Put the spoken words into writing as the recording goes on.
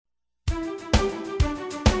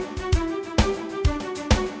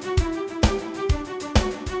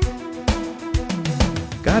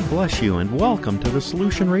bless you and welcome to the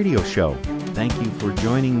Solution Radio Show. Thank you for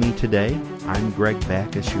joining me today. I'm Greg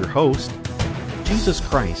Backus, your host. Jesus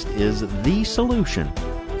Christ is the solution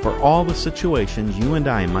for all the situations you and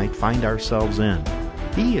I might find ourselves in.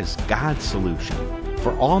 He is God's solution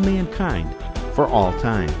for all mankind, for all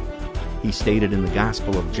time. He stated in the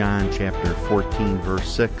Gospel of John, chapter 14,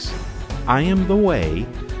 verse 6, I am the way,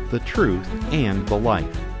 the truth, and the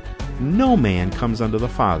life. No man comes unto the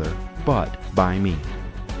Father but by me.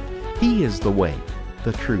 He is the way,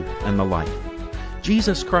 the truth, and the life.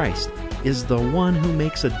 Jesus Christ is the one who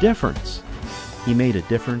makes a difference. He made a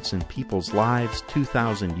difference in people's lives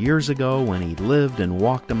 2,000 years ago when he lived and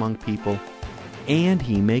walked among people, and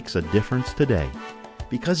he makes a difference today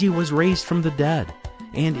because he was raised from the dead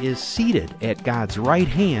and is seated at God's right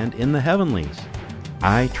hand in the heavenlies.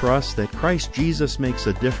 I trust that Christ Jesus makes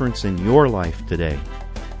a difference in your life today,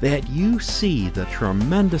 that you see the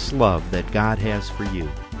tremendous love that God has for you,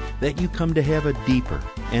 that you come to have a deeper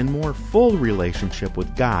and more full relationship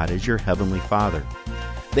with God as your Heavenly Father,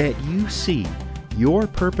 that you see your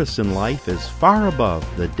purpose in life is far above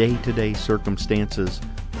the day-to-day circumstances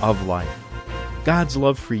of life. God's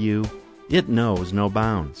love for you, it knows no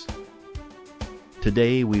bounds.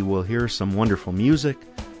 Today we will hear some wonderful music,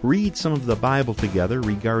 read some of the Bible together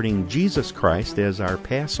regarding Jesus Christ as our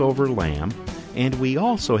Passover Lamb, and we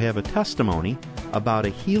also have a testimony about a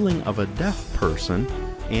healing of a deaf person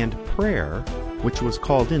and prayer, which was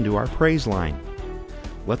called into our praise line.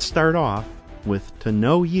 Let's start off with To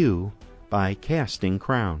Know You by Casting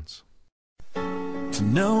Crowns. To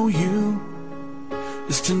know you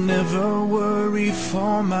is to never worry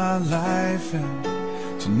for my life,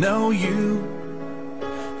 and to know you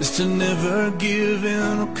is to never give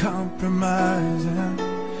in or compromise, and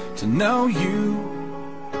to know you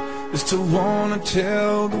is to want to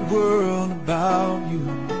tell the world about you,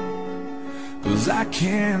 'cause I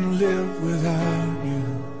can't live without you.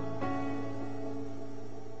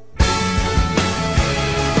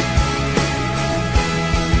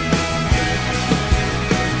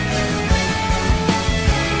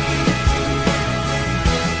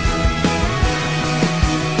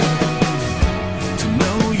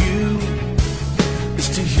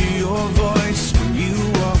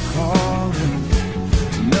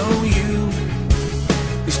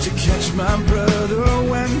 My brother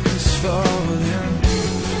when he's falling.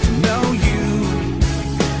 To know you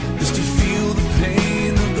is to feel the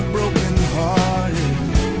pain of the broken hearted,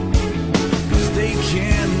 'cause they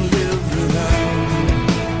can't live without you.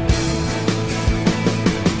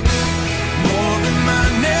 More than my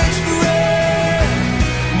next breath,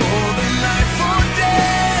 more than life or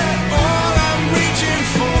death, all I'm reaching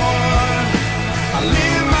for, I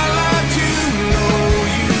live my life to know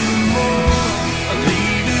you more. I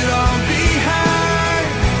leave it all behind.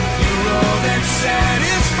 You're all that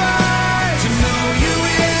satisfies. To know you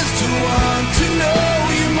is to want to know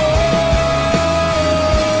you more.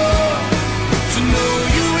 To know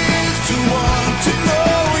you is to want to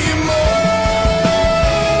know you more.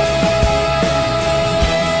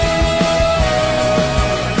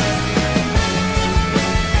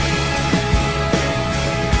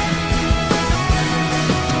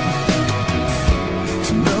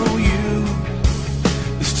 To know you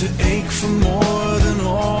is to ache for more than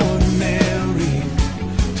ordinary.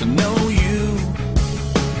 To know you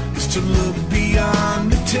is to look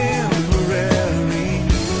beyond the temporary.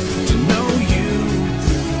 To know you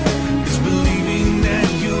is believing that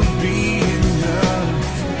you'll be enough,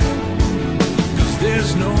 'cause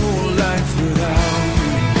there's no life without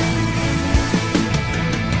you.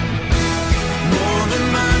 More than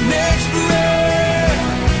my next breath,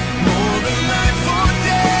 more than life or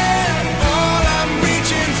death, all I'm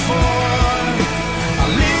reaching for, I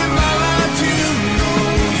live my life to know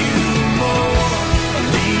you more. I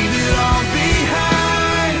leave it all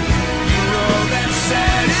behind. You're all that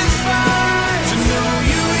satisfies. To know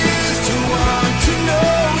you is to want to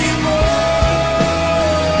know you more.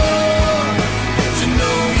 To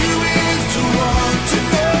know you is to want to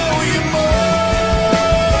know you more.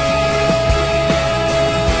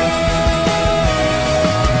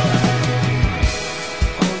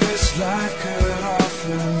 All this life could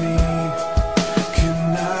offer me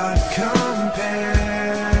cannot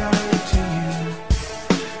compare to you,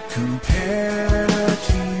 compare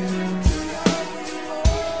to you.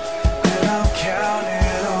 And I'll count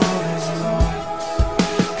it all as lost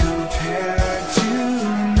compared to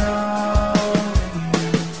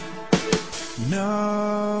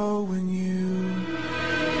knowing you.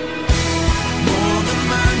 More than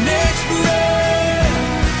my next breath,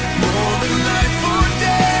 more than life or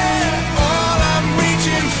death, all I'm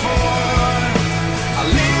reaching for, I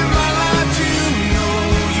live my life to know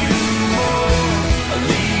you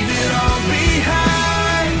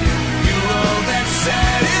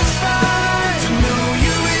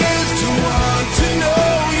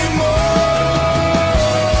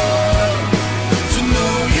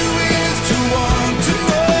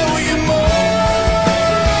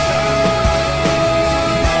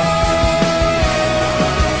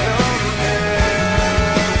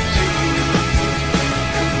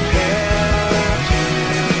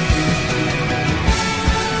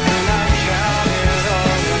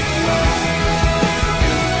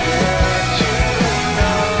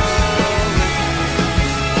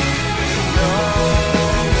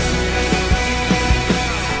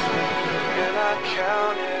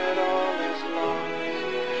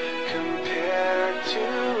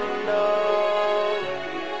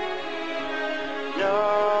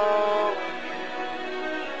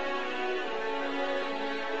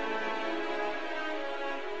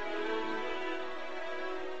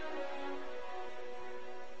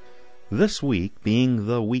This week, being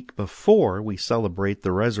the week before we celebrate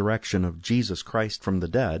the resurrection of Jesus Christ from the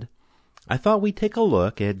dead, I thought we'd take a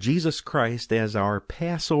look at Jesus Christ as our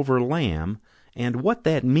Passover lamb and what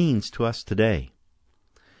that means to us today.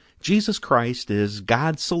 Jesus Christ is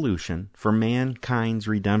God's solution for mankind's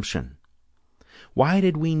redemption. Why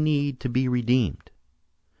did we need to be redeemed?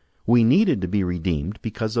 We needed to be redeemed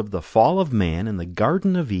because of the fall of man in the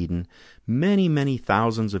Garden of Eden many, many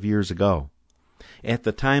thousands of years ago. At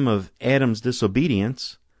the time of Adam's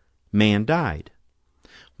disobedience, man died.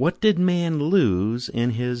 What did man lose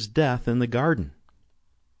in his death in the garden?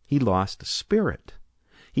 He lost spirit.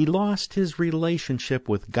 He lost his relationship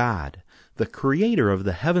with God, the creator of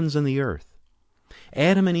the heavens and the earth.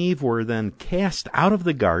 Adam and Eve were then cast out of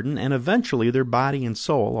the garden, and eventually their body and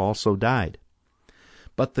soul also died.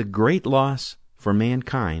 But the great loss for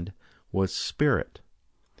mankind was spirit.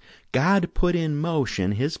 God put in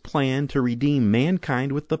motion His plan to redeem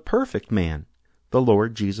mankind with the perfect man, the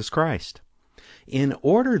Lord Jesus Christ, in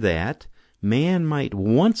order that man might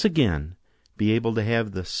once again be able to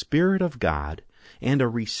have the Spirit of God and a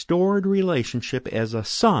restored relationship as a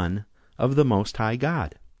son of the Most High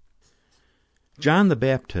God. John the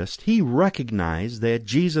Baptist, he recognized that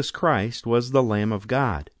Jesus Christ was the Lamb of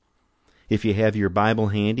God. If you have your Bible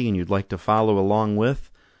handy and you'd like to follow along with,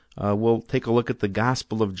 we'll take a look at the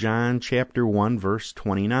Gospel of John, chapter 1, verse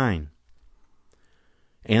 29.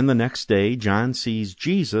 And the next day John sees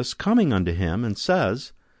Jesus coming unto him and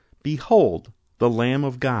says, Behold, the Lamb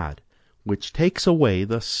of God, which takes away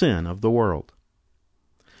the sin of the world.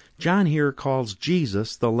 John here calls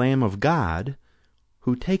Jesus the Lamb of God,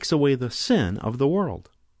 who takes away the sin of the world.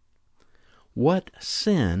 What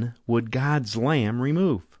sin would God's Lamb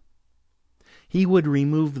remove? He would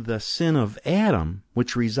remove the sin of Adam,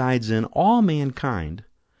 which resides in all mankind,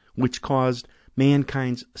 which caused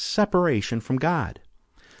mankind's separation from God.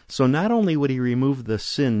 So not only would He remove the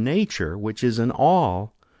sin nature, which is in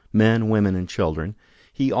all men, women, and children,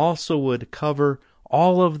 He also would cover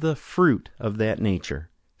all of the fruit of that nature,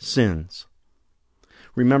 sins.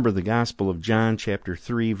 Remember the Gospel of John, chapter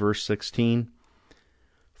 3, verse 16.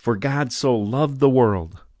 For God so loved the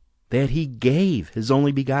world, that He gave His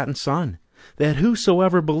only begotten Son, that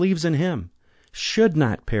whosoever believes in Him should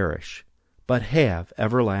not perish, but have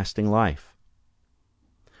everlasting life.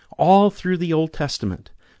 All through the Old Testament,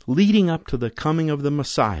 leading up to the coming of the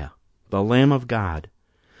Messiah, the Lamb of God,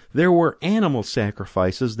 there were animal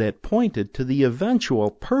sacrifices that pointed to the eventual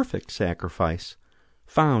perfect sacrifice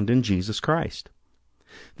found in Jesus Christ.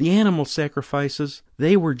 The animal sacrifices,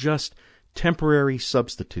 they were just temporary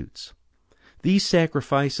substitutes. These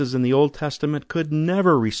sacrifices in the Old Testament could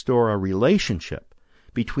never restore a relationship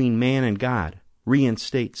between man and God,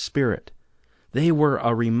 reinstate spirit. They were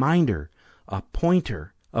a reminder, a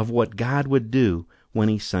pointer of what God would do when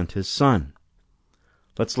He sent His Son.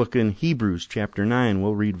 Let's look in Hebrews chapter 9.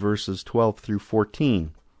 We'll read verses 12 through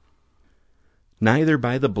 14. Neither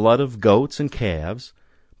by the blood of goats and calves,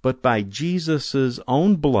 but by Jesus'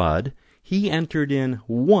 own blood, He entered in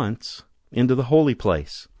once into the holy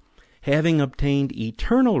place, having obtained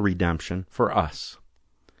eternal redemption for us.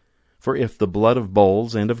 For if the blood of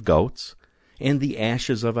bulls and of goats, and the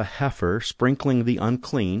ashes of a heifer sprinkling the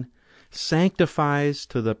unclean, sanctifies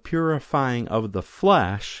to the purifying of the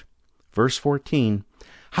flesh, verse 14,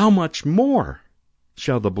 how much more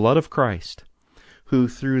shall the blood of Christ, who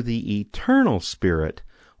through the eternal Spirit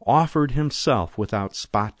offered Himself without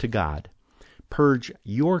spot to God, purge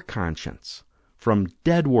your conscience from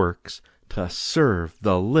dead works to serve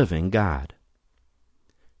the living God.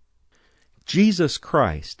 Jesus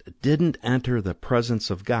Christ didn't enter the presence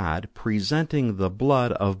of God presenting the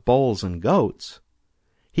blood of bulls and goats.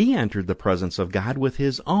 He entered the presence of God with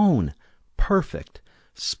His own perfect,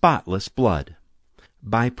 spotless blood.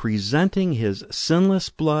 By presenting His sinless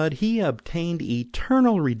blood, He obtained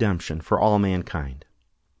eternal redemption for all mankind.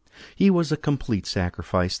 He was a complete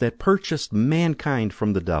sacrifice that purchased mankind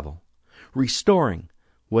from the devil, restoring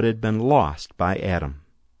what had been lost by Adam.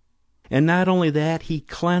 And not only that, He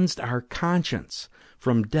cleansed our conscience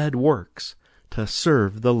from dead works to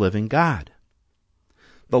serve the living God.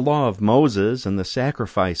 The law of Moses and the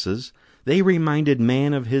sacrifices, they reminded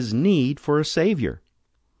man of his need for a Savior.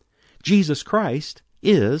 Jesus Christ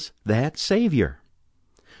is that Savior.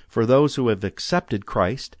 For those who have accepted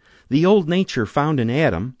Christ, the old nature found in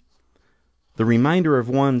Adam, the reminder of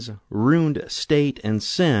one's ruined state and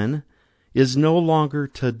sin, is no longer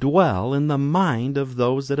to dwell in the mind of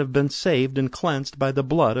those that have been saved and cleansed by the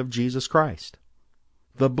blood of Jesus Christ.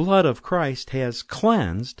 The blood of Christ has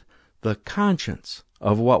cleansed the conscience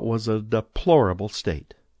of what was a deplorable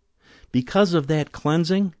state. Because of that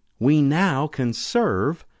cleansing, we now can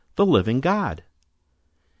serve the living God.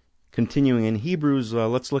 Continuing in Hebrews,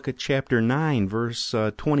 let's look at chapter 9, verse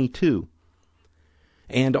 22.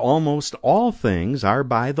 And almost all things are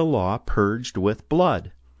by the law purged with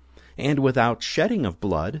blood, and without shedding of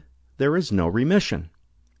blood there is no remission.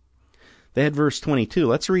 That verse 22,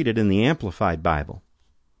 let's read it in the Amplified Bible.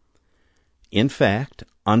 In fact,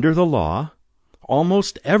 under the law,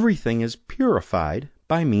 almost everything is purified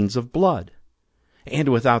by means of blood. And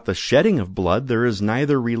without the shedding of blood there is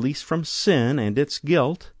neither release from sin and its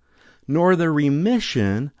guilt, nor the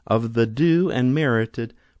remission of the due and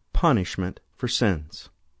merited punishment for sins.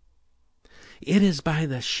 It is by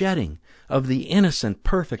the shedding of the innocent,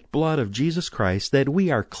 perfect blood of Jesus Christ that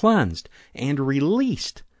we are cleansed and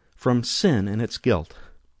released from sin and its guilt.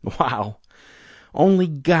 Wow! Only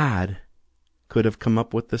God could have come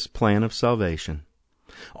up with this plan of salvation.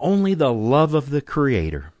 Only the love of the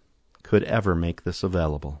Creator could ever make this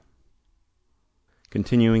available.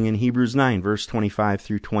 Continuing in Hebrews 9, verse 25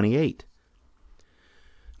 through 28.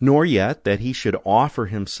 Nor yet that he should offer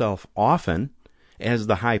himself often, as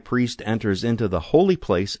the high priest enters into the holy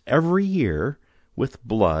place every year with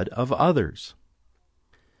blood of others.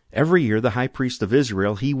 Every year the high priest of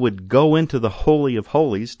Israel, he would go into the Holy of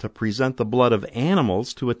Holies to present the blood of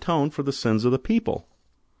animals to atone for the sins of the people.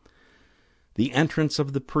 The entrance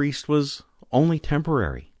of the priest was only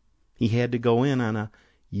temporary. He had to go in on a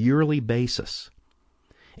yearly basis.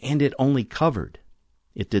 And it only covered.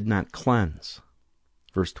 It did not cleanse.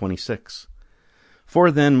 Verse 26.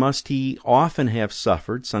 For then must he often have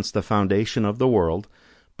suffered since the foundation of the world,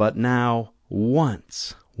 but now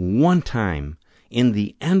once, one time, in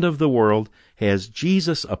the end of the world, has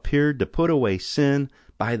Jesus appeared to put away sin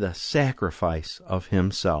by the sacrifice of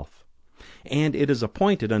himself. And it is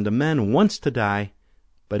appointed unto men once to die,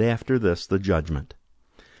 but after this the judgment.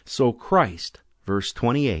 So Christ, verse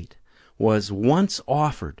 28, was once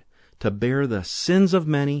offered to bear the sins of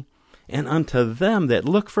many, and unto them that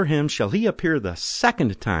look for him shall he appear the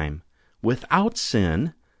second time, without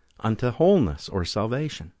sin, unto wholeness or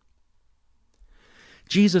salvation.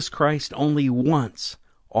 Jesus Christ only once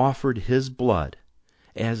offered his blood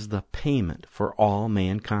as the payment for all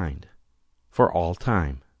mankind, for all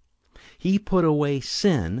time. He put away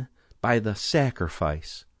sin by the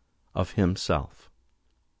sacrifice of himself.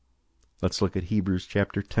 Let's look at Hebrews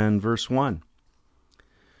chapter 10, verse 1.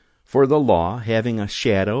 For the law, having a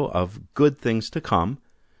shadow of good things to come,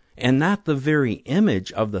 and not the very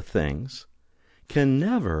image of the things, can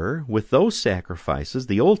never, with those sacrifices,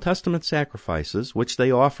 the Old Testament sacrifices, which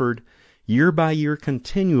they offered year by year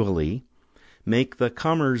continually, make the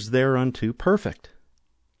comers thereunto perfect.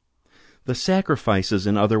 The sacrifices,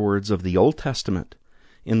 in other words, of the Old Testament,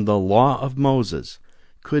 in the law of Moses,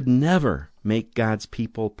 could never make God's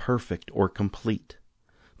people perfect or complete.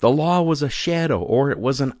 The law was a shadow, or it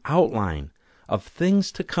was an outline of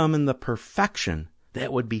things to come in the perfection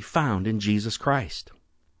that would be found in Jesus Christ.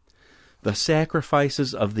 The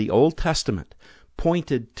sacrifices of the Old Testament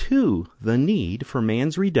pointed to the need for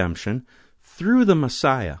man's redemption through the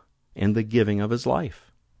Messiah and the giving of his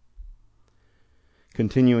life.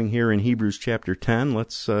 Continuing here in Hebrews chapter 10,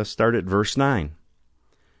 let's start at verse 9.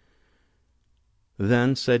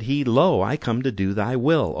 Then said he, Lo, I come to do thy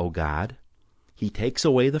will, O God. He takes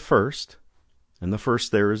away the first, and the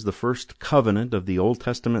first there is the first covenant of the Old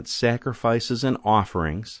Testament sacrifices and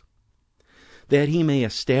offerings, that he may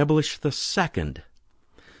establish the second.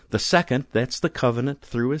 The second, that's the covenant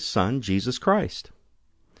through his Son, Jesus Christ,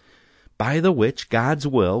 by the which God's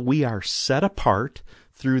will we are set apart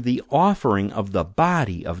through the offering of the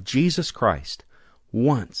body of Jesus Christ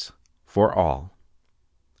once for all.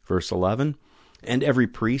 Verse 11, and every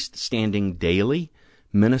priest standing daily,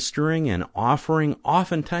 ministering and offering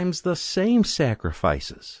oftentimes the same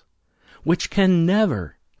sacrifices, which can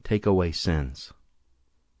never take away sins.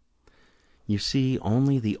 You see,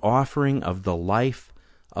 only the offering of the life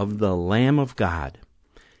of the Lamb of God,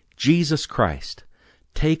 Jesus Christ,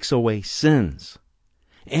 takes away sins.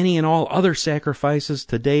 Any and all other sacrifices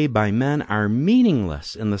today by men are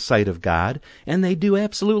meaningless in the sight of God, and they do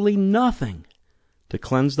absolutely nothing to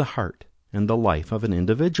cleanse the heart and the life of an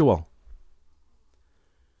individual.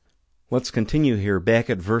 Let's continue here back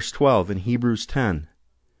at verse 12 in Hebrews 10.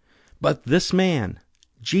 But this man,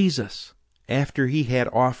 Jesus, after he had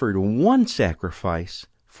offered one sacrifice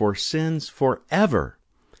for sins forever,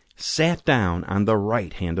 sat down on the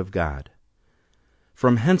right hand of God,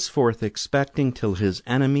 from henceforth expecting till his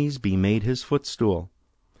enemies be made his footstool.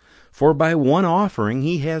 For by one offering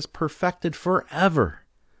he has perfected forever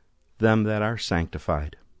them that are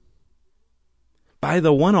sanctified. By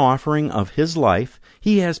the one offering of his life,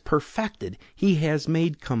 he has perfected, he has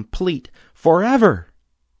made complete forever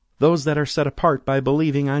those that are set apart by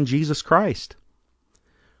believing on Jesus Christ.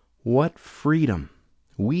 What freedom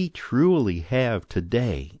we truly have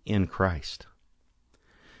today in Christ.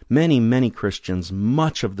 Many Christians,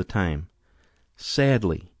 much of the time,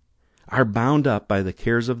 sadly, are bound up by the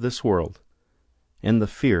cares of this world and the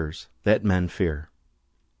fears that men fear.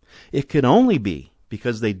 It could only be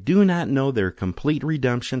because they do not know their complete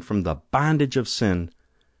redemption from the bondage of sin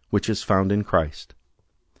which is found in Christ.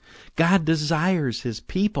 God desires His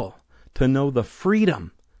people to know the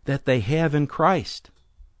freedom that they have in Christ.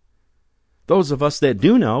 Those of us that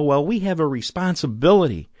do know, well, we have a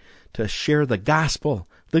responsibility to share the gospel,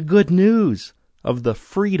 the good news of the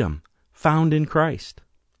freedom found in Christ.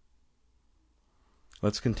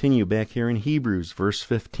 Let's continue back here in Hebrews, verse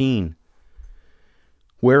 15.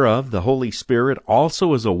 Whereof the Holy Spirit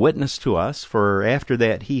also is a witness to us, for after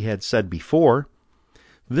that He had said before,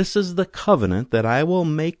 This is the covenant that I will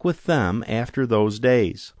make with them after those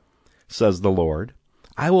days, says the Lord.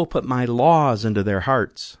 I will put my laws into their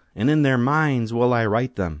hearts, and in their minds will I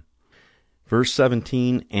write them. Verse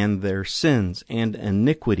 17, and their sins and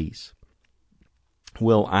iniquities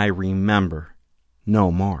will I remember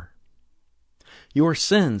no more. Your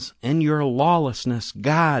sins and your lawlessness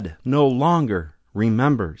God no longer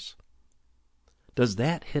remembers. Does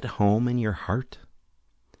that hit home in your heart?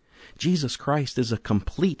 Jesus Christ is a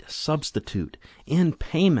complete substitute in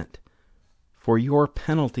payment for your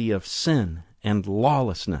penalty of sin and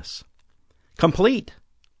lawlessness. Complete.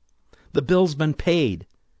 The bill's been paid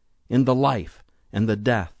in the life and the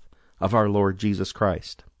death of our Lord Jesus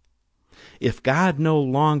Christ. If God no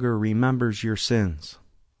longer remembers your sins,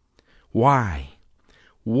 why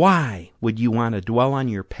would you want to dwell on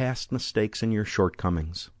your past mistakes and your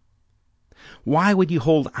shortcomings? Why would you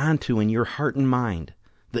hold on to in your heart and mind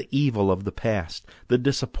the evil of the past, the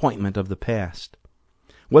disappointment of the past,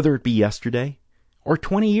 whether it be yesterday or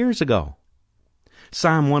 20 years ago?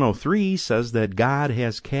 Psalm 103 says that God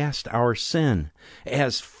has cast our sin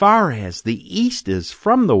as far as the east is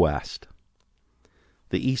from the west.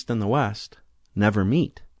 The east and the west never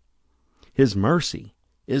meet. His mercy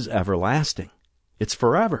is everlasting. It's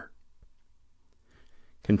forever.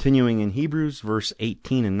 Continuing in Hebrews, verse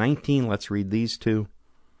 18 and 19, let's read these two.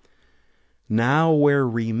 Now where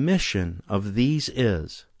remission of these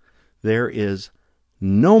is, there is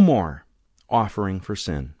no more offering for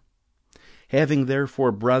sin. Having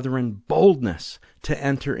therefore, brethren, boldness to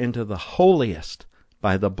enter into the holiest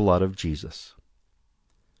by the blood of Jesus.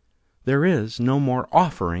 There is no more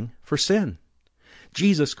offering for sin.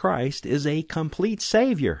 Jesus Christ is a complete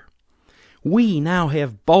Savior. We now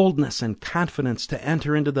have boldness and confidence to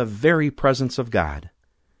enter into the very presence of God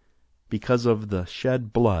because of the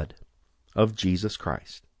shed blood of Jesus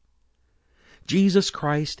Christ. Jesus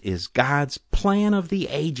Christ is God's plan of the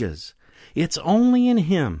ages. It's only in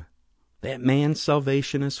Him that man's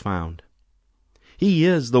salvation is found. He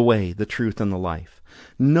is the way, the truth, and the life.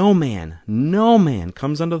 No man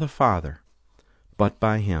comes unto the Father but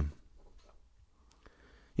by Him.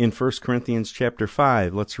 In 1 Corinthians chapter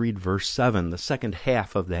 5, let's read verse 7, the second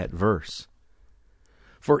half of that verse.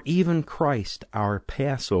 For even Christ our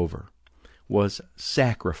Passover was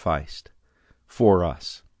sacrificed for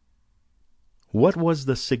us. What was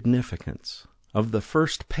the significance of the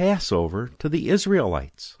first Passover to the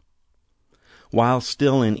Israelites? While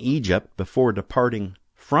still in Egypt, before departing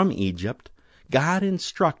from Egypt, God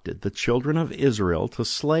instructed the children of Israel to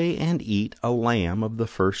slay and eat a lamb of the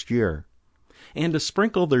first year, and to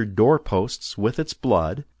sprinkle their doorposts with its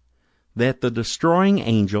blood, that the destroying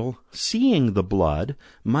angel, seeing the blood,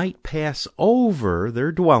 might pass over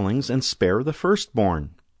their dwellings and spare the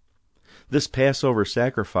firstborn. This Passover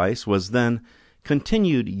sacrifice was then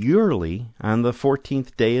continued yearly on the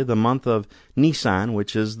 14th day of the month of Nisan,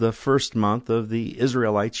 which is the first month of the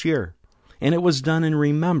Israelites' year, and it was done in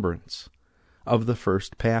remembrance of the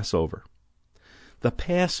first Passover. The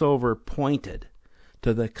Passover pointed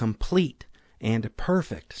to the complete and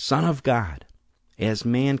perfect Son of God as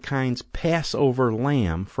mankind's Passover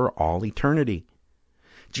lamb for all eternity.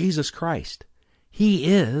 Jesus Christ, He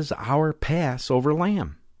is our Passover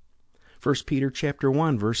lamb. 1 Peter chapter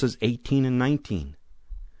 1, verses 18 and 19.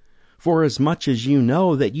 For as much as you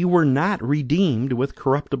know that you were not redeemed with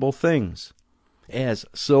corruptible things, as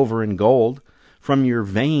silver and gold, from your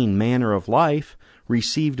vain manner of life,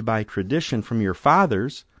 received by tradition from your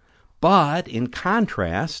fathers, but, in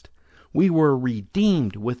contrast, we were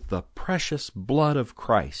redeemed with the precious blood of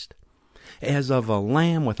Christ, as of a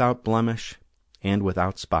lamb without blemish and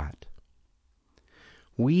without spot.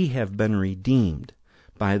 We have been redeemed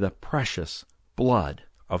by the precious blood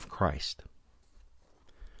of Christ.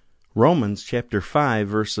 Romans chapter 5,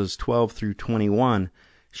 verses 12 through 21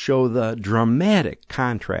 show the dramatic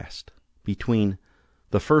contrast between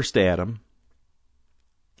the first Adam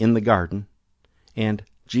in the garden and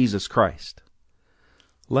Jesus Christ.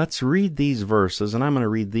 Let's read these verses, and I'm going to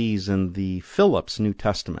read these in the Phillips New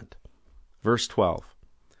Testament. Verse 12.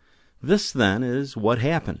 This then is what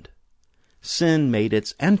happened. Sin made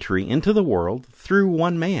its entry into the world through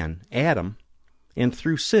one man, Adam, and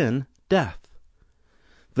through sin, death.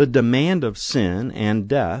 The demand of sin and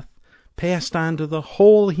death passed on to the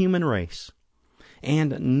whole human race,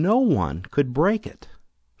 and no one could break it,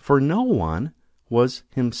 for no one was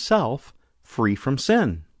himself free from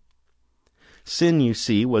sin. Sin, you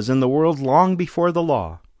see, was in the world long before the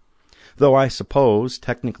law, though I suppose,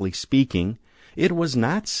 technically speaking, it was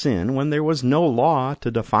not sin when there was no law to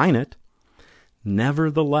define it.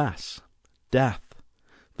 Nevertheless, death,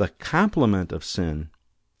 the complement of sin,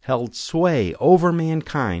 held sway over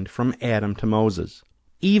mankind from Adam to Moses,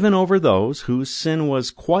 even over those whose sin was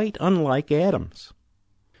quite unlike Adam's.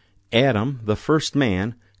 Adam, the first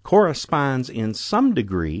man, corresponds in some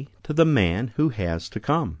degree to the man who has to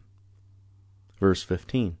come. Verse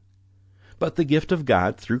 15. But the gift of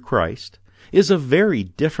God through Christ is a very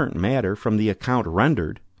different matter from the account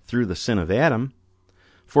rendered through the sin of Adam.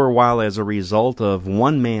 For while as a result of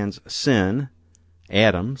one man's sin,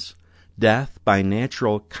 Adam's, death by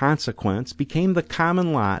natural consequence became the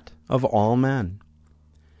common lot of all men,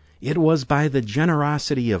 it was by the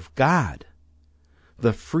generosity of God,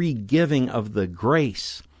 the free giving of the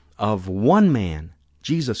grace of one man,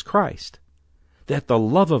 Jesus Christ, that the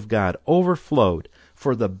love of God overflowed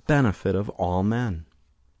for the benefit of all men.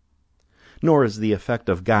 Nor is the effect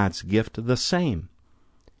of God's gift the same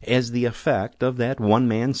as the effect of that one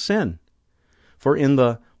man's sin. For in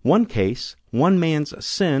the one case, one man's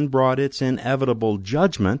sin brought its inevitable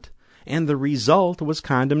judgment, and the result was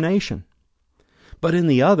condemnation. But in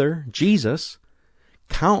the other, Jesus,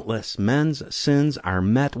 countless men's sins are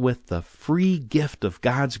met with the free gift of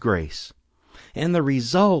God's grace, and the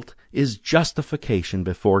result is justification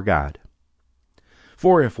before God.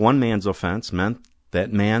 For if one man's offense meant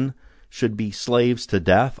that men should be slaves to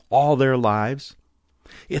death all their lives,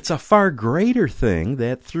 it's a far greater thing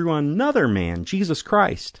that through another man, Jesus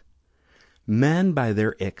Christ, men by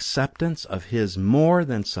their acceptance of His more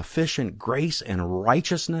than sufficient grace and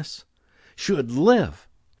righteousness should live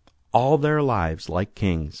all their lives like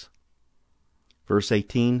kings. Verse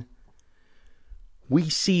 18, we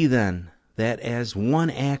see then that as one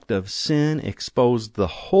act of sin exposed the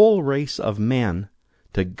whole race of men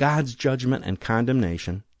to God's judgment and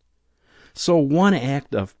condemnation, so one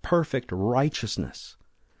act of perfect righteousness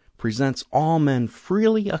presents all men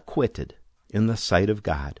freely acquitted in the sight of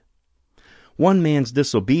God. One man's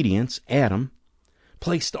disobedience, Adam,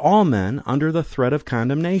 placed all men under the threat of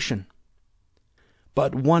condemnation.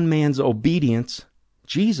 But one man's obedience,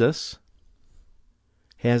 Jesus,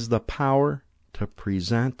 has the power to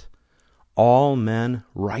present all men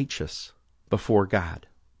righteous before God.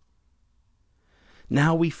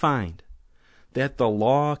 Now we find that the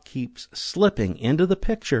law keeps slipping into the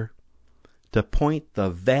picture to point the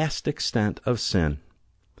vast extent of sin.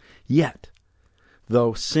 Yet,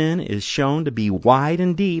 though sin is shown to be wide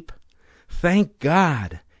and deep, thank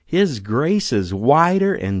God, His grace is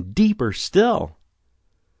wider and deeper still.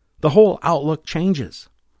 The whole outlook changes.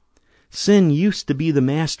 Sin used to be the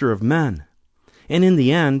master of men, and in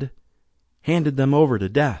the end, handed them over to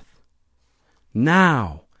death.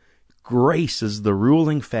 Now, grace is the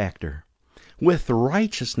ruling factor, with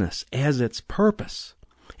righteousness as its purpose,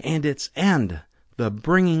 and its end, the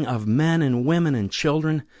bringing of men and women and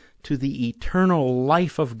children to the eternal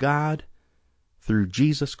life of God through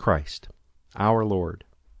Jesus Christ, our Lord.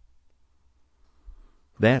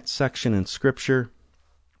 That section in Scripture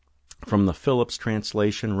from the Phillips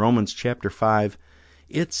translation, Romans chapter 5,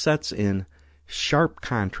 it sets in sharp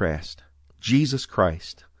contrast Jesus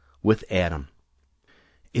Christ with Adam.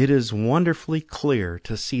 It is wonderfully clear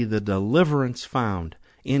to see the deliverance found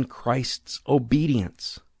in Christ's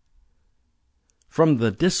obedience from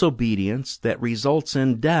the disobedience that results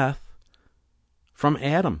in death from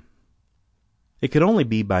Adam. It could only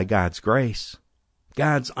be by God's grace,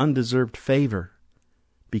 God's undeserved favor,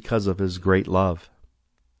 because of His great love.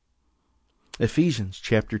 Ephesians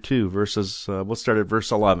chapter 2, we'll start at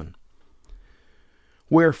verse 11.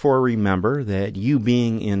 Wherefore remember that you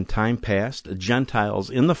being in time past Gentiles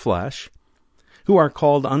in the flesh, who are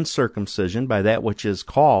called uncircumcision by that which is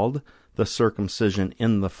called the circumcision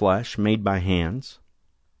in the flesh made by hands,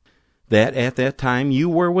 that at that time you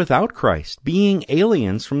were without Christ, being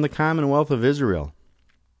aliens from the commonwealth of Israel,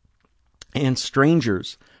 and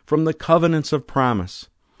strangers from the covenants of promise,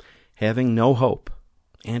 having no hope,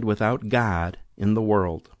 and without God in the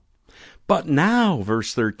world. But now,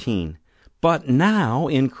 verse 13, but now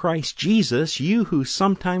in Christ Jesus, you who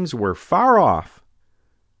sometimes were far off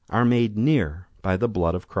are made near by the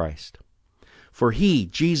blood of Christ. For he,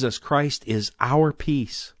 Jesus Christ, is our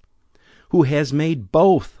peace, who has made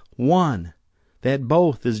both one, that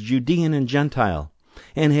both is Judean and Gentile,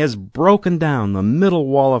 and has broken down the middle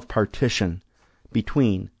wall of partition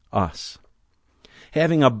between us,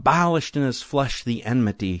 having abolished in his flesh the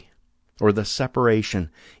enmity, or the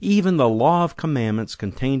separation, even the law of commandments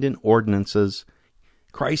contained in ordinances.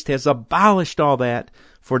 Christ has abolished all that,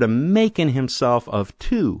 for to make in himself of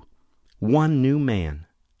two one new man,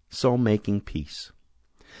 so making peace,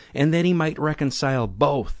 and that he might reconcile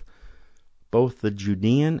both the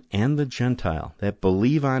Judean and the Gentile that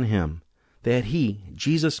believe on him, that he,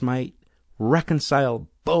 Jesus, might reconcile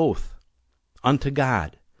both unto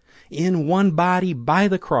God in one body by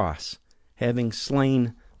the cross, having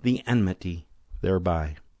slain the enmity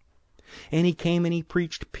thereby. And he came and he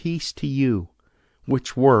preached peace to you,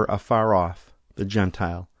 which were afar off, the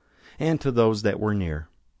Gentile, and to those that were near,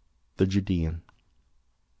 the Judean,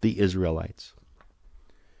 the Israelites.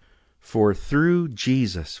 For through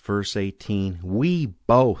Jesus, verse 18, we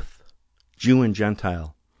both, Jew and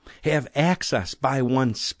Gentile, have access by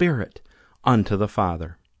one Spirit unto the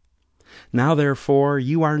Father. Now therefore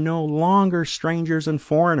you are no longer strangers and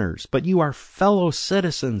foreigners, but you are fellow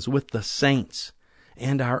citizens with the saints,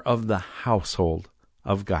 and are of the household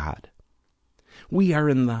of God. We are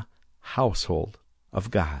in the household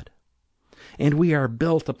of God, and we are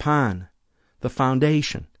built upon the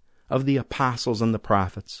foundation of the apostles and the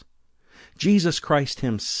prophets, Jesus Christ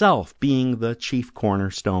himself being the chief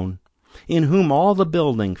cornerstone, in whom all the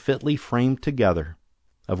building fitly framed together,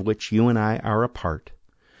 of which you and I are a part,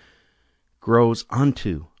 grows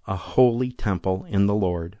unto a holy temple in the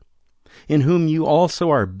Lord, in whom you also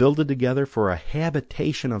are builded together for a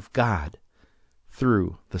habitation of God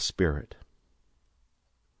through the Spirit.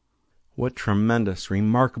 What tremendous,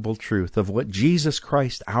 remarkable truth of what Jesus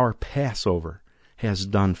Christ, our Passover, has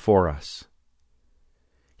done for us.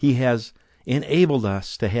 He has enabled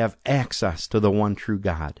us to have access to the one true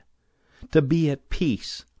God, to be at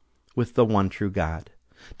peace with the one true God,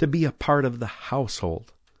 to be a part of the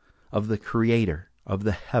household of the Creator of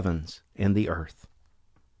the heavens and the earth.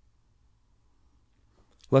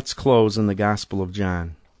 Let's close in the Gospel of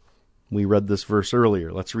John. We read this verse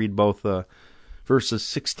earlier. Let's read both verses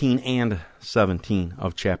 16 and 17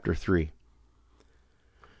 of chapter 3.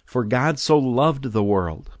 For God so loved the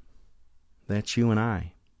world, that's you and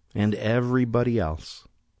I, and everybody else,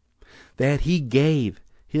 that he gave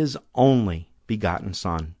his only begotten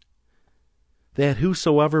Son, that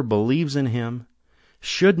whosoever believes in him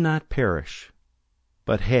should not perish,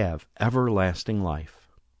 but have everlasting life.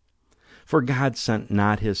 For God sent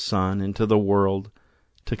not his Son into the world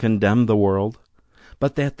to condemn the world,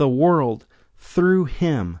 but that the world through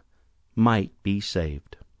him might be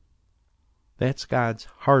saved. That's God's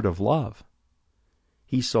heart of love.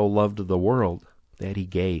 He so loved the world that he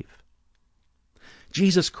gave.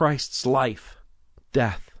 Jesus Christ's life,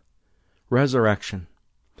 death, resurrection,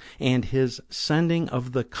 and his sending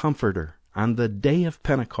of the Comforter on the day of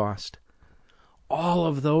Pentecost, all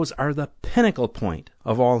of those are the pinnacle point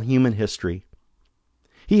of all human history.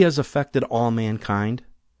 He has affected all mankind.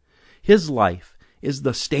 His life is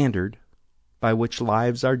the standard by which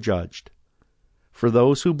lives are judged. For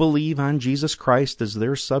those who believe on Jesus Christ as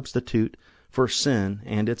their substitute for sin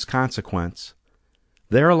and its consequence,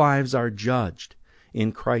 their lives are judged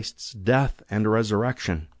in Christ's death and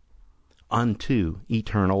resurrection unto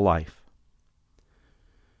eternal life.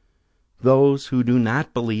 Those who do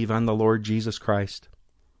not believe on the Lord Jesus Christ,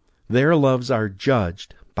 their lives are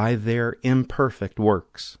judged by their imperfect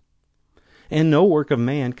works, and no work of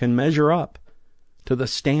man can measure up to the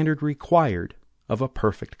standard required of a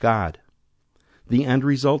perfect God, the end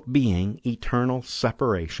result being eternal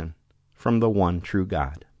separation from the one true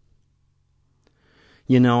God.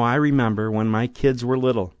 You know, I remember when my kids were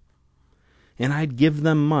little, and I'd give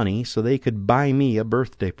them money so they could buy me a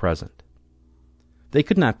birthday present. They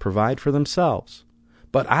could not provide for themselves,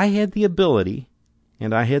 but I had the ability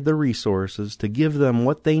and I had the resources to give them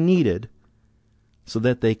what they needed so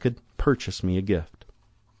that they could purchase me a gift.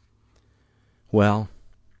 Well,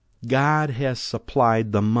 God has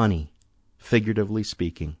supplied the money, figuratively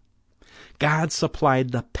speaking. God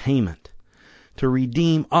supplied the payment to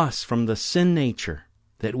redeem us from the sin nature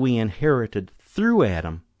that we inherited through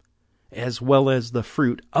Adam, as well as the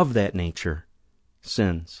fruit of that nature,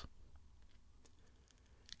 sins.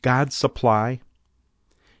 God supply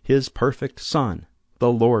his perfect Son,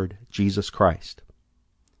 the Lord Jesus Christ.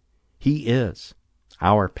 He is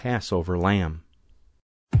our Passover lamb.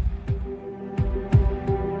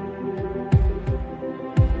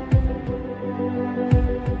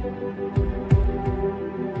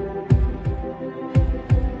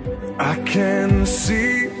 I can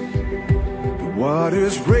see the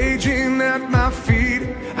waters raging at my feet.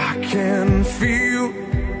 I can feel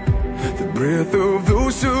the breath of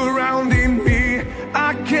those surrounding me.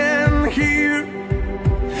 I can hear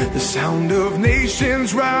the sound of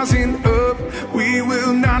nations rising up. We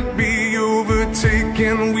will not be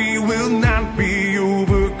overtaken. We will not be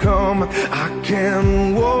overcome. I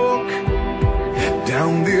can walk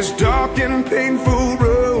down this dark and painful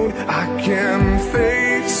road. I can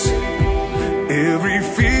face every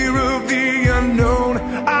fear of the unknown.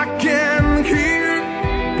 I can hear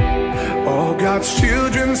all God's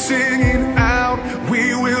children singing out.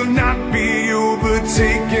 We will not be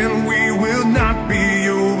overtaken. We will not be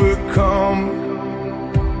overcome.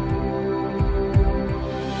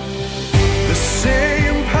 The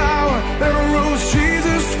same power that rose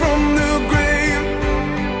Jesus from the grave,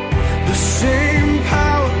 the same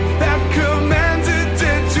power that commands the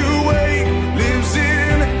dead to wake, lives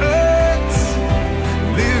in us,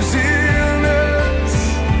 lives in us.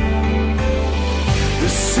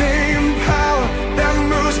 The same power that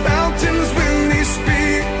moves mountains when He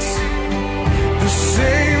speaks, the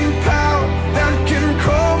same power that can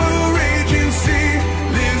calm a raging sea,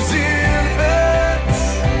 lives in us,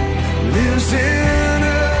 lives in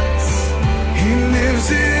us. He lives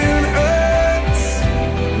in us,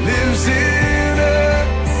 lives in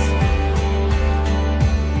us.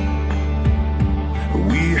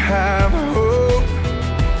 We have hope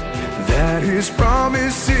that His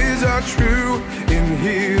promises are true. In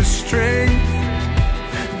His strength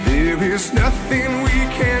there is nothing we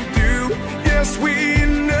can't do. Yes, we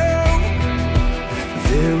know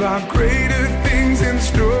there are greater things in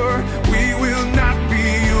store. We will not be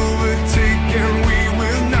overtaken. We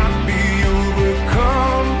will not be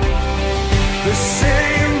overcome. The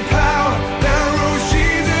same power that rose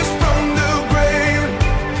Jesus from the grave,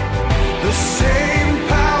 the same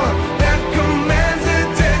power that commands the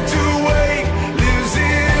dead to wake, lives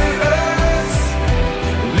in us,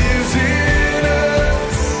 lives in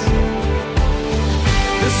us.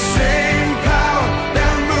 The same power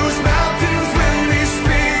that moves mountains when He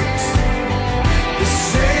speaks, the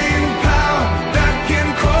same power that can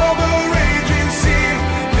calm a raging sea,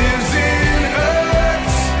 lives in us,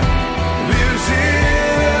 lives in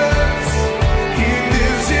us. He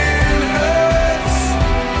lives in us,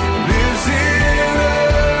 lives in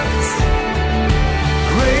us.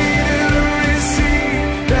 Greater is He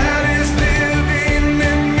that is living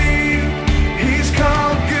in me. He's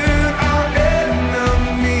conquered our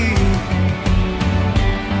enemy.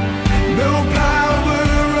 No power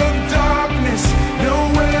of darkness, no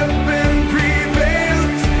weapon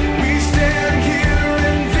prevails. We stand here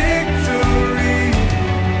in victory.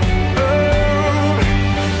 Oh,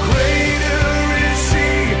 greater is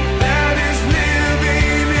He that is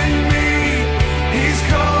living in me. He's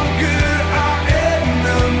conquered our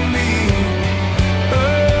enemy.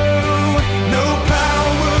 Oh, no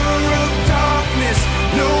power of darkness,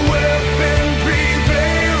 no weapon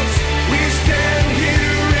prevails. We stand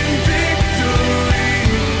here in victory.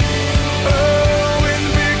 Oh, in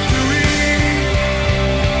victory.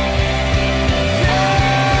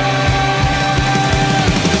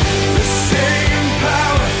 The same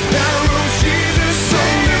power that rose Jesus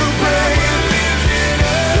from the grave,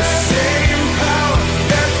 the same power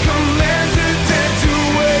that commands the dead to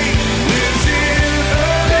wake, lives in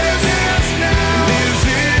us, lives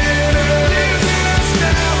in us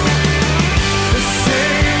now. The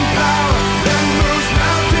same power that moves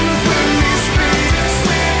mountains when He speaks,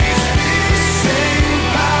 the same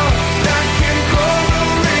power that can calm a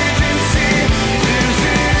raging sea, lives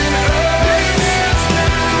in us,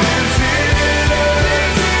 lives in us.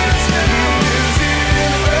 He lives in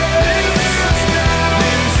us,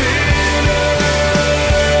 lives in us.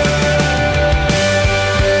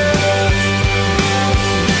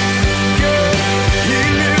 He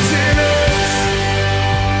lives in us.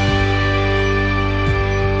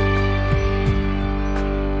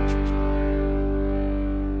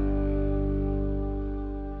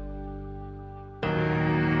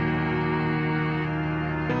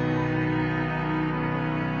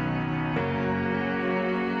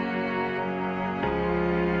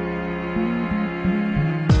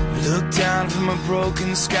 Look down from a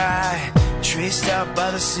broken sky, traced out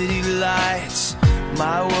by the city lights.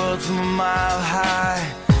 My world from a mile high,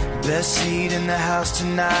 best seat in the house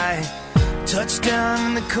tonight. Touchdown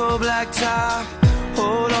in the cold black top,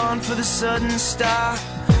 hold on for the sudden stop.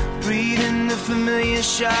 Breathing the familiar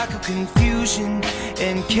shock of confusion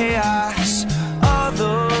and chaos. All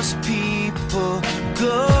those people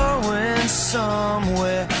going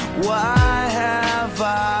somewhere. Why have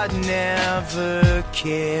I never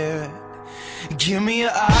cared? Give me your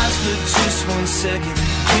eyes for just 1 second.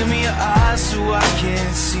 Give me your eyes so I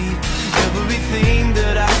can see everything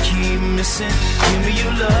that I keep missing. Give me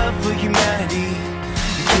your love for humanity.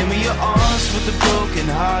 Give me your arms for the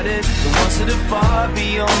broken-hearted, the ones that are far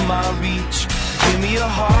beyond my reach. Give me your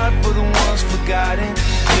heart for the ones forgotten.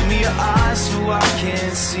 Give me your eyes so I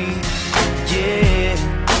can see. Yeah,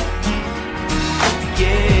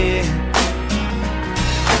 yeah,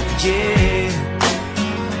 yeah, yeah.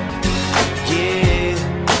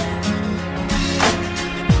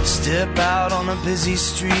 Step out on a busy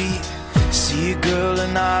street, see a girl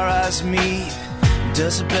and our eyes meet.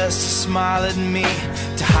 Does her best to smile at me,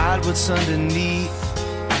 to hide what's underneath.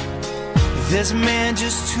 There's a man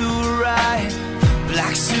just to her right,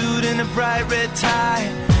 black suit and a bright red tie.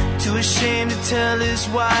 Too ashamed to tell his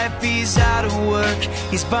wife he's out of work,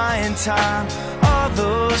 he's buying time. All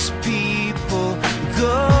those people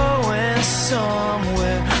going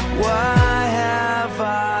somewhere. Why have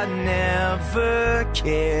I never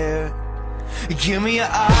cared? Give me your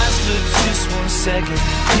eyes for just 1 second.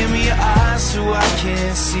 Give me your eyes so I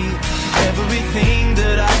can see everything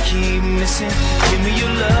that I keep missing. Give me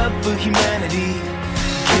your love for humanity.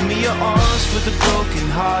 Give me your arms for the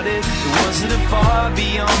broken-hearted, the ones that are far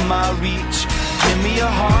beyond my reach. Give me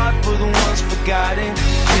your heart for the ones forgotten.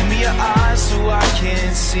 Give me your eyes so I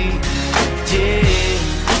can see. Yeah,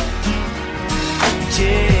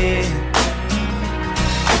 yeah,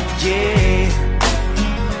 yeah,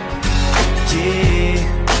 yeah.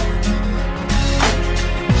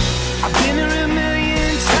 I've been here a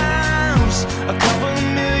million times, a couple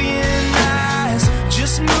million eyes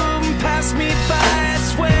just moving past me by. I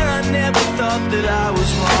swear I never thought that I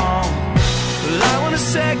was wrong. Well, I want a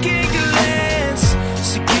second glance,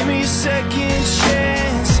 so give me a second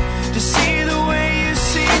chance to see the way you've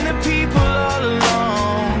seen the people all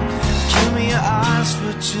along. Give me your eyes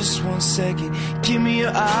for just 1 second. Give me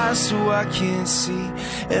your eyes so I can see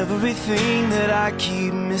everything that I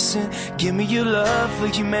keep missing. Give me your love for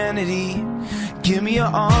humanity. Give me your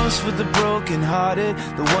arms for the broken-hearted,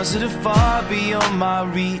 the ones that are far beyond my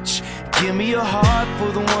reach. Give me your heart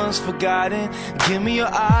for the ones forgotten. Give me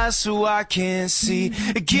your eyes so I can see.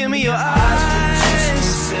 Give me your eyes for just 1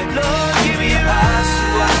 second. Lord, give me your eyes so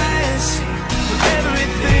I can see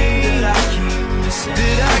everything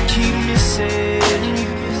that I keep missing.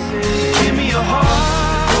 Give me your heart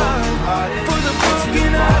for the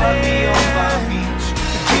broken-hearted.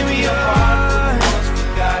 Give me your heart,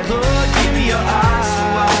 Lord, give me your eyes so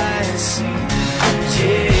I can see.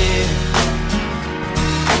 Yeah,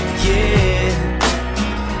 yeah,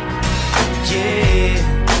 yeah, yeah,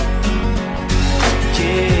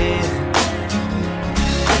 yeah,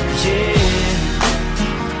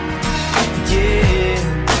 yeah,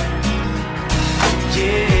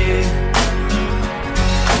 yeah,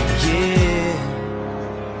 yeah.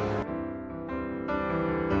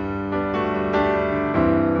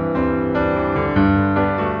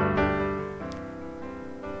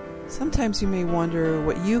 Sometimes you may wonder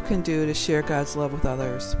what you can do to share God's love with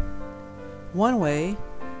others. One way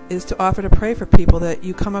is to offer to pray for people that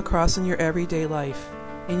you come across in your everyday life,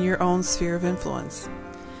 in your own sphere of influence.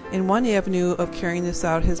 And one avenue of carrying this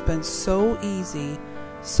out has been so easy,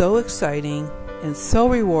 so exciting, and so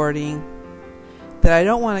rewarding that I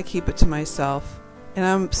don't want to keep it to myself. And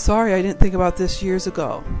I'm sorry I didn't think about this years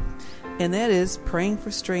ago. And that is praying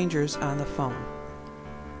for strangers on the phone.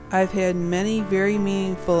 I've had many very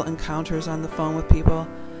meaningful encounters on the phone with people,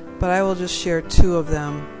 but I will just share 2 of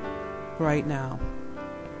them right now.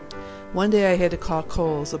 One day I had to call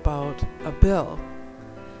Kohl's about a bill,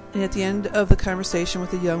 and at the end of the conversation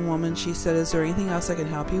with a young woman, she said, "Is there anything else I can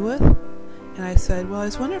help you with?" And I said, "Well, I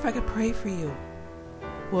was wondering if I could pray for you."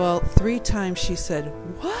 Well, 3 times she said,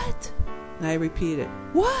 "What?" And I repeated,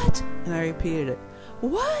 "What?" And I repeated it,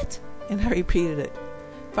 "What?" And I repeated it.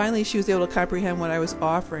 Finally, she was able to comprehend what I was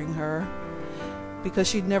offering her, because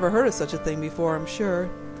she'd never heard of such a thing before, I'm sure.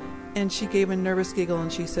 And she gave a nervous giggle and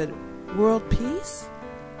she said, "World peace?"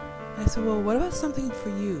 I said, "Well, what about something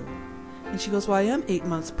for you?" And she goes, "Well, I am 8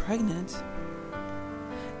 months pregnant."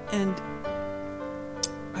 And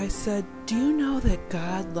I said, "Do you know that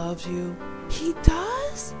God loves you?" "He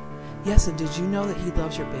does?" "Yes, and did you know that He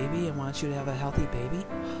loves your baby and wants you to have a healthy baby?"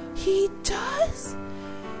 "He does?"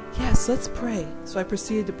 "Yes, let's pray." So I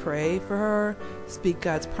proceeded to pray for her, speak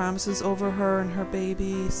God's promises over her and her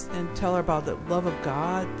babies, and tell her about the love of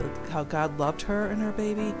God, how God loved her and her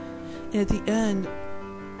baby. And at the end,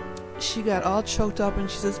 she got all choked up and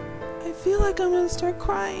she says, "I feel like I'm going to start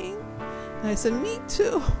crying." And I said, "Me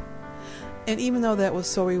too." And even though that was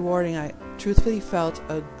so rewarding, I truthfully felt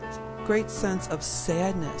a great sense of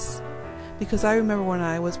sadness, Because I remember when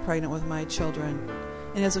I was pregnant with my children,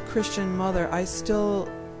 and as a Christian mother, I still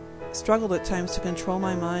struggled at times to control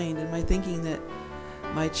my mind and my thinking that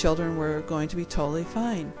my children were going to be totally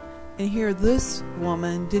fine. And here this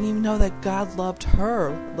woman didn't even know that God loved her,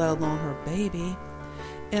 let alone her baby.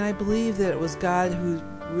 And I believe that it was God who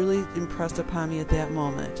really impressed upon me at that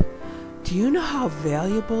moment. Do you know how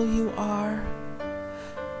valuable you are?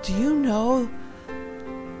 Do you know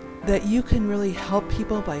that you can really help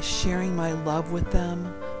people by sharing my love with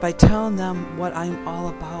them, by telling them what I'm all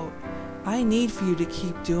about? I need for you to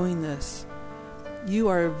keep doing this. You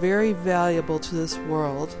are very valuable to this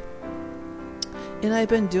world. And I've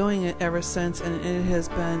been doing it ever since, and it has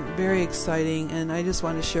been very exciting. And I just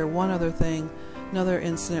want to share one other thing. Another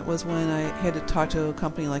incident was when I had to talk to a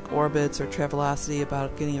company like Orbitz or Travelocity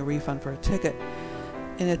about getting a refund for a ticket.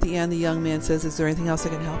 And at the end, the young man says, "Is there anything else I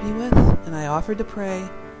can help you with?" And I offered to pray.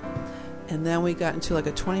 And then we got into like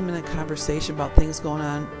a 20-minute conversation about things going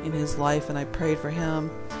on in his life, and I prayed for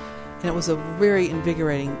him. And it was a very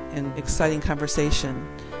invigorating and exciting conversation.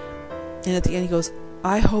 And at the end, he goes,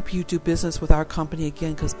 "I hope you do business with our company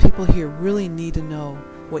again, because people here really need to know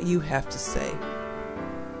what you have to say."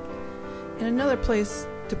 And another place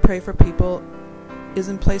to pray for people is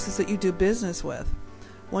in places that you do business with.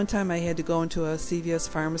 One time I had to go into a CVS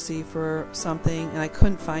pharmacy for something, and I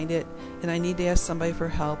couldn't find it, and I need to ask somebody for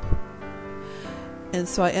help. And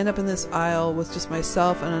so I end up in this aisle with just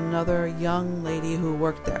myself and another young lady who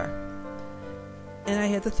worked there. And I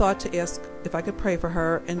had the thought to ask if I could pray for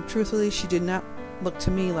her, and truthfully, she did not look to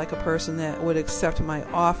me like a person that would accept my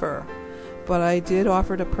offer. But I did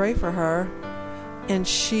offer to pray for her, and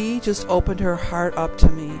she just opened her heart up to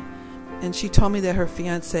me. And she told me that her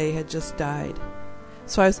fiancé had just died.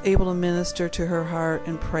 So I was able to minister to her heart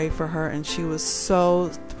and pray for her, and she was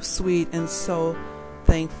so sweet and so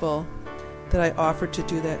thankful that I offered to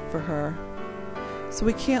do that for her. So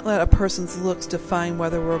we can't let a person's looks define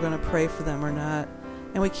whether we're going to pray for them or not.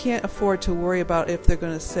 And we can't afford to worry about if they're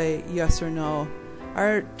going to say yes or no.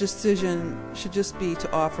 Our decision should just be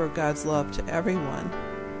to offer God's love to everyone.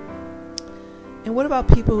 And what about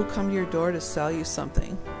people who come to your door to sell you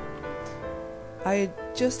something? I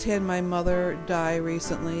had just had my mother die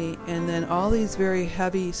recently, and then all these very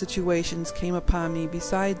heavy situations came upon me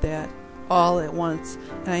beside that, all at once.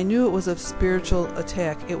 And I knew it was a spiritual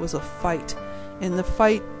attack. It was a fight. And the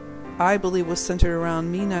fight, I believe, was centered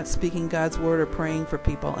around me not speaking God's word or praying for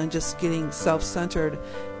people, and just getting self-centered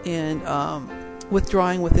and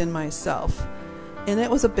withdrawing within myself. And it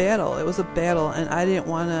was a battle. It was a battle, and I didn't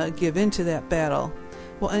want to give in to that battle.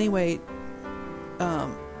 Well, anyway,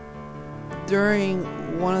 during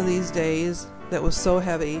one of these days that was so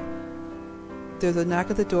heavy, there's a knock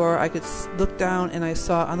at the door. I could look down, and I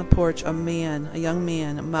saw on the porch a young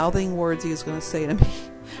man, mouthing words he was going to say to me,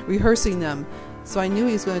 rehearsing them. So I knew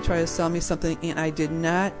he was going to try to sell me something, and I did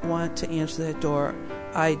not want to answer that door.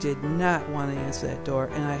 I did not want to answer that door,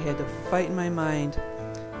 and I had to fight in my mind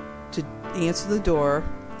to answer the door.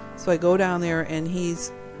 So I go down there, and he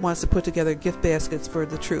wants to put together gift baskets for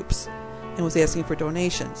the troops and was asking for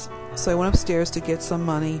donations. So I went upstairs to get some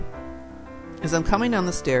money. As I'm coming down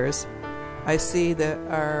the stairs, I see that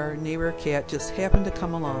our neighbor cat just happened to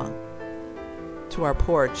come along to our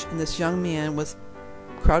porch, and this young man was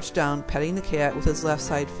crouched down petting the cat with his left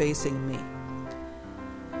side facing me.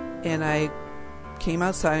 And I came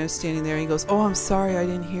outside, and I was standing there, and he goes, "Oh, I'm sorry, I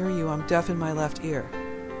didn't hear you. I'm deaf in my left ear."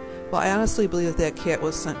 Well, I honestly believe that cat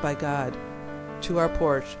was sent by God to our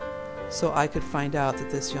porch so I could find out that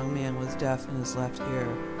this young man was deaf in his left ear.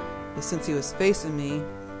 But since he was facing me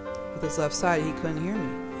with his left side, he couldn't hear me,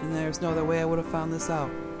 and there's no other way I would have found this out.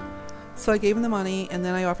 So I gave him the money, and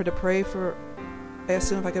then I offered to pray for, I asked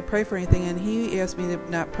him if I could pray for anything, and he asked me to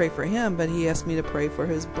not pray for him, but he asked me to pray for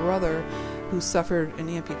his brother who suffered an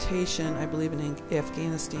amputation, I believe in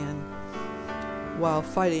Afghanistan, while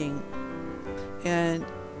fighting. And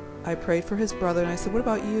I prayed for his brother, and I said, "What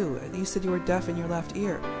about you? You said you were deaf in your left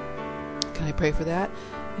ear. Can I pray for that?"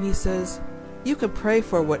 And he says, "You can pray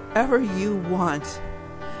for whatever you want."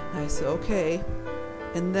 And I said, "Okay."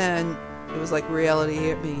 And then it was like reality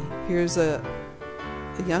hit me. Here's a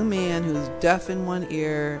young man who's deaf in one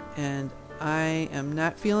ear, and I am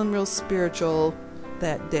not feeling real spiritual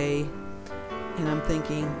that day. And I'm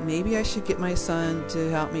thinking, maybe I should get my son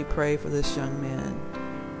to help me pray for this young man.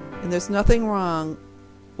 And there's nothing wrong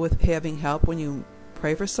with having help when you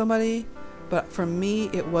pray for somebody, but for me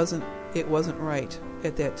it wasn't right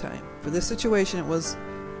at that time. For this situation, it was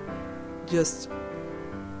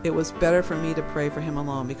better for me to pray for him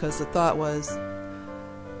alone, because the thought was,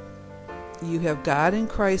 you have God and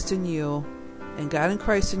Christ in you, And God in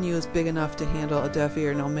Christ in you is big enough to handle a deaf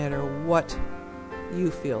ear no matter what you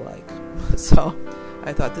feel like. So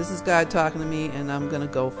I thought, this is God talking to me, and I'm going to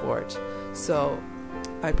go for it. So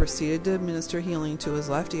I proceeded to minister healing to his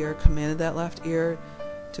left ear, commanded that left ear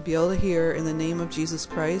to be able to hear in the name of Jesus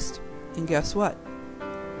Christ. And guess what?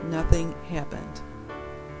 Nothing happened.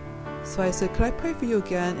 So I said, could I pray for you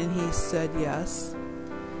again? And he said yes.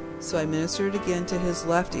 So I ministered again to his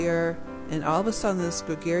left ear, and all of a sudden this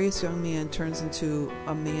gregarious young man turns into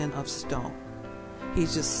a man of stone.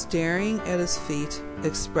 He's just staring at his feet,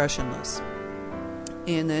 expressionless.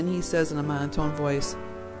 And then he says in a monotone voice,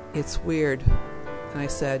 "It's weird." And I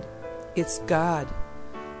said, "It's God."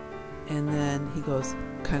 And then he goes,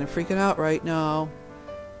 "Kind of freaking out right now."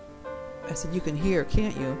 I said, "You can hear,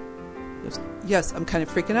 can't you?" He goes, "Yes, I'm kind of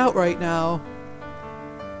freaking out right now."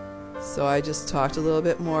 So I just talked a little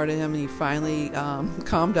bit more to him, and he finally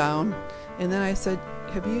calmed down. And then I said,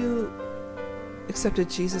 "Have you accepted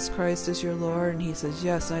Jesus Christ as your Lord?" And he says,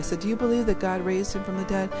 "Yes." And I said, "Do you believe that God raised him from the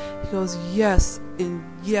dead?" He goes, "Yes, and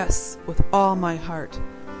yes, with all my heart."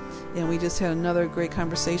 And we just had another great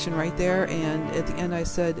conversation right there. And at the end I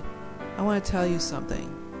said, "I want to tell you something.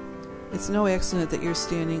 It's no accident that you're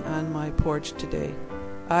standing on my porch today.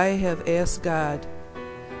 I have asked God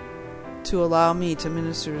to allow me to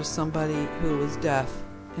minister to somebody who was deaf,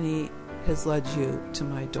 and he has led you to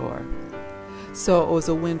my door." So it was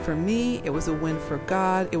a win for me, it was a win for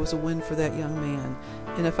God, it was a win for that young man.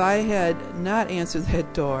 And if I had not answered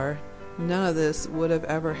that door, none of this would have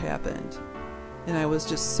ever happened. And I was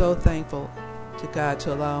just so thankful to God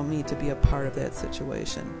to allow me to be a part of that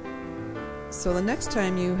situation. So the next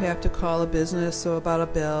time you have to call a business or about a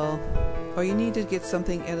bill, or you need to get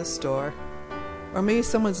something at a store, or maybe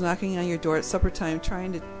someone's knocking on your door at supper time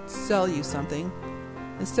trying to sell you something,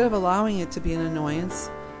 instead of allowing it to be an annoyance,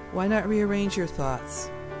 why not rearrange your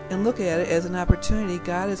thoughts and look at it as an opportunity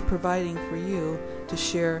God is providing for you to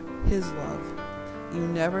share his love. You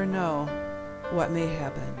never know what may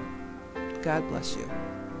happen. God bless you.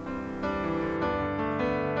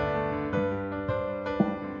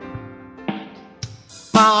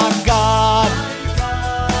 My God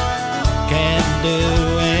can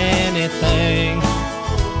do anything.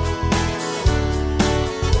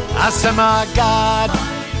 I said my God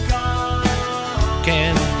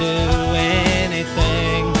can do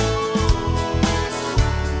anything.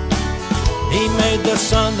 He made the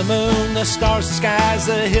sun, the moon, the stars, the skies,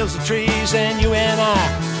 the hills, the trees, and you and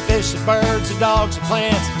I. The fish, the birds, the dogs, the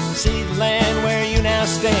plants. See the land where you now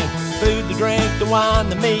stand. Food, the drink, the wine,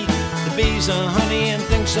 the meat, the bees, the honey, and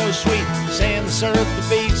things so sweet. Sand, the surf,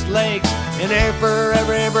 the beach, the lakes, and air for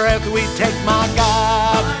every breath we take. My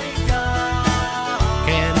God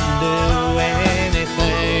can do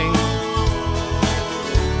anything.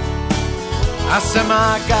 I said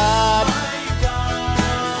my God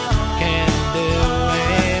can do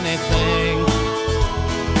anything.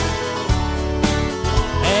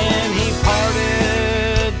 And he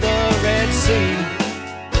parted the Red Sea,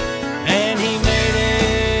 and he made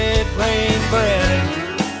it rain bread,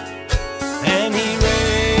 and he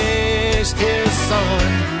raised his son,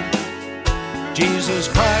 Jesus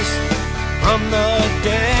Christ, from the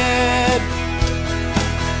dead.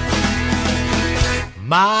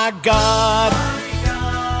 My God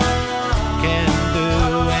can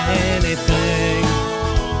do anything.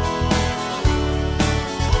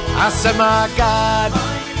 I said my God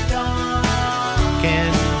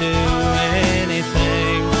can do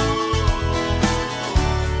anything.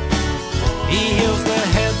 He heals the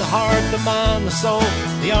head, the heart, the mind, the soul,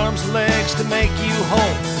 the arms, the legs to make you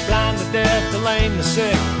whole. The blind, the deaf, the lame, the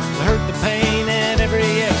sick, the hurt, the pain, and every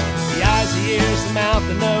itch. The eyes, the ears, the mouth,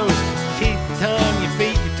 the nose, teeth, the tongue, your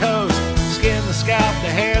feet, your toes, the skin, the scalp,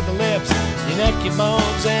 the hair, the lips, your neck, your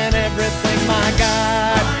bones, and everything. My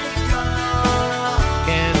God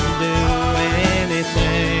can do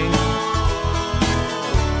anything.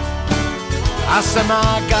 I said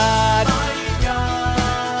my God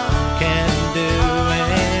can do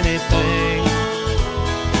anything.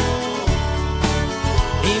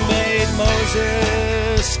 He made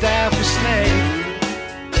Moses' staff a snake.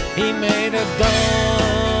 He made a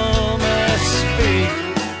dumb ass speak.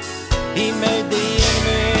 He made the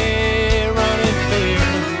enemy run in fear,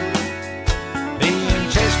 being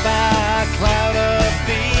chased by a cloud of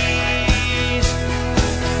bees.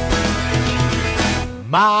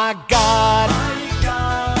 My God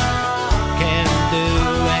can do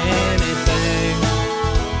anything.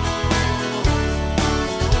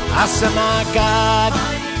 I said my God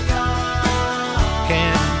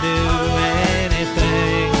can do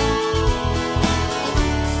anything.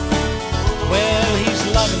 Well, he's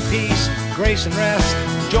love and peace, grace and rest,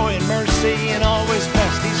 joy and mercy and always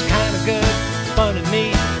best. He's kind of good, fun and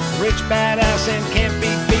neat, rich, badass, and can't be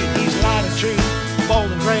beat. He's light and true, bold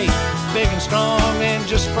and great, big and strong and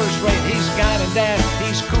just first rate. He's God and dad,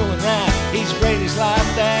 he's cool and rad, he's great, he's life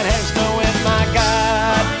that has no end. My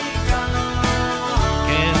God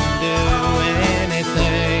can do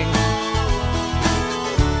anything.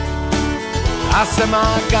 I said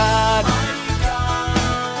my God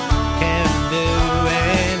can do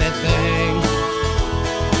anything.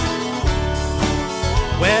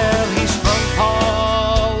 Well, he sprung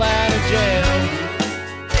Paul out of jail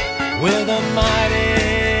with a mighty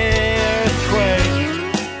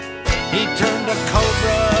earthquake. He turned a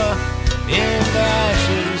cobra into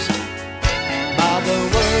ashes by the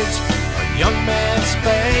words a young man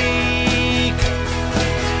spake.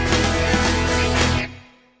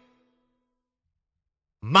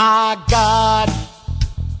 My God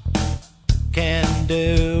can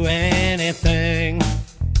do anything.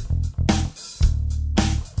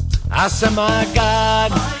 I said my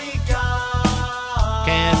God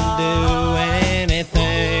can do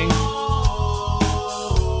anything.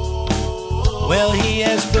 Well, he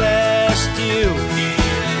has blessed you,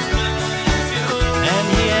 and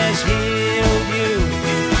he has healed you.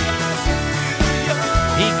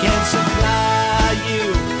 He can supply you.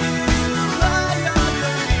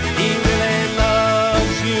 He really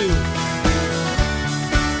loves you.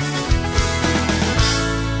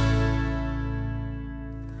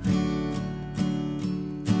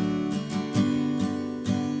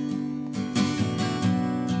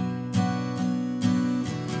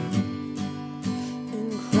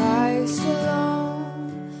 Christ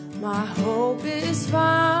alone, my hope is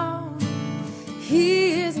found.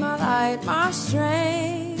 He is my light, my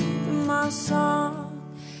strength, and my song.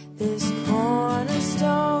 This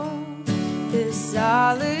cornerstone, this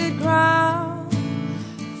solid ground,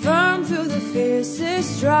 firm through the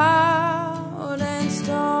fiercest drought and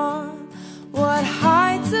storm. What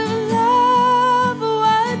heights of love,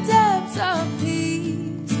 what depths of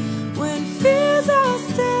peace, when fears are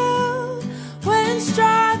still, when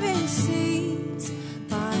striving cease.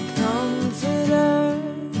 My comforter,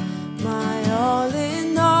 my all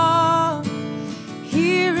in all,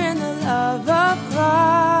 here in the love of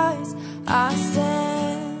Christ I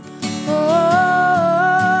stand.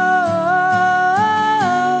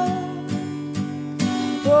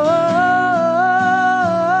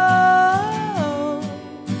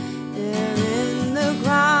 There in the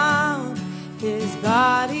ground his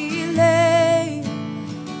body lay,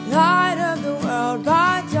 light of the world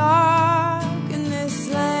by darkness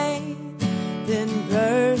slain, then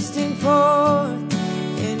bursting forth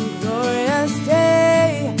in glorious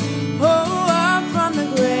day. Oh, up from the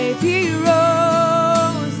grave he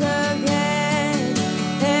rose again,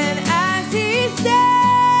 and as he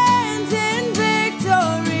stands in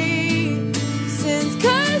victory, since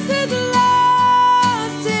curse has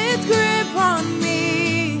lost its grip on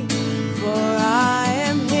me, for I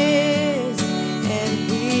am his and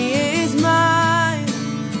he is mine,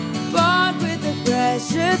 bought with the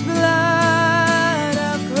precious blood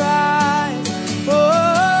of Christ.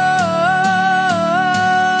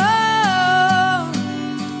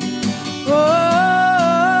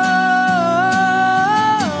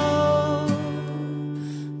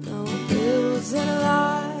 No bills in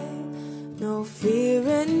life, no fear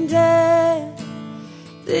in death.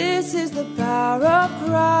 This is the power of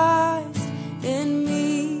Christ in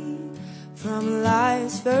me. From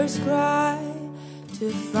life's first cry to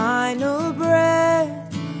final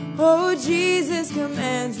breath, oh, Jesus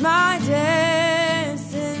commands my destiny.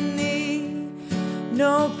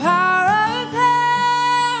 No power of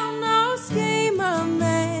hell, no scheme of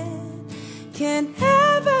man can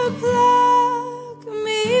ever pluck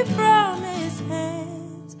me from his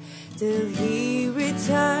hands till he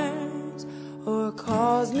returns or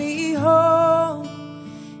calls me home.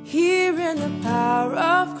 Here in the power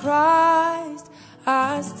of Christ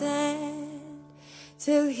I stand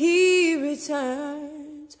till he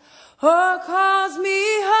returns or calls me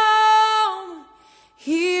home.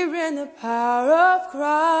 Here in the power of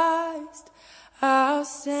Christ I'll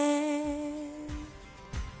stand.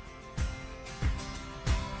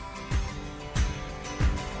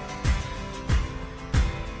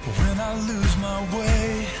 When I lose my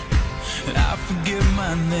way and I forget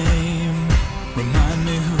my name, remind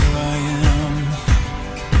me who I am.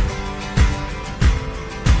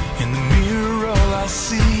 In the mirror all I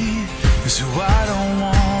see is who I don't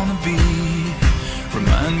wanna be.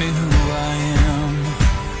 Remind me who I am.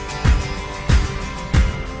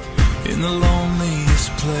 In the loneliest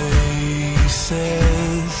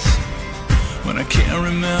places, when I can't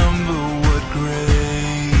remember what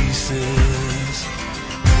grace is,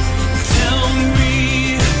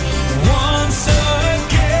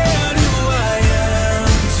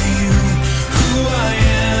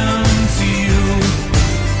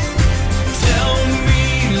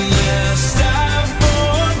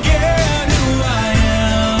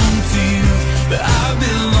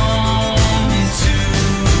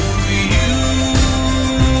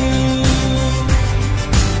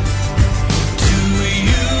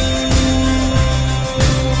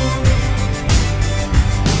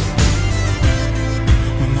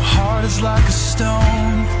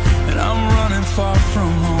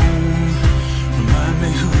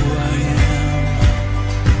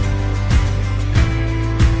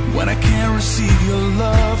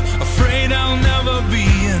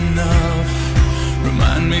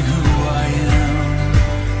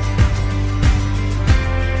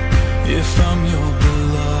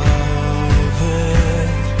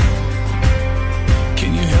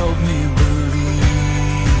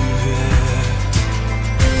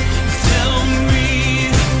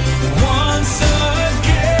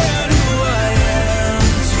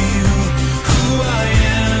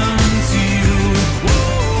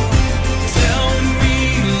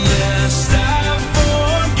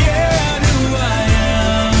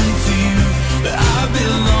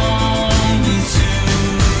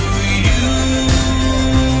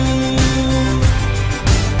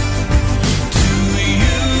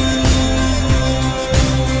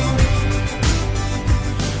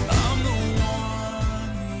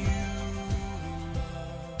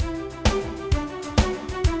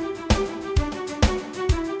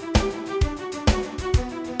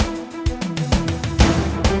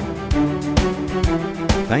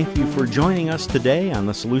 joining us today on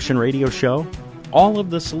the Solution Radio Show. All of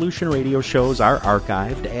the Solution Radio shows are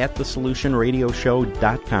archived at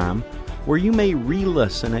thesolutionradioshow.com, where you may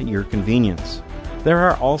re-listen at your convenience. There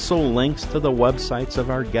are also links to the websites of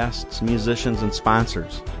our guests, musicians, and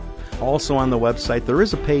sponsors. Also on the website, there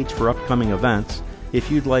is a page for upcoming events.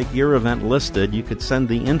 If you'd like your event listed, you could send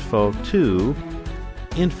the info to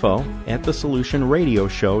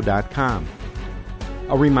info@thesolutionradioshow.com.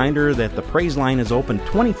 A reminder that the Praise Line is open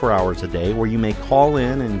 24 hours a day, where you may call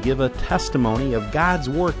in and give a testimony of God's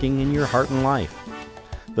working in your heart and life.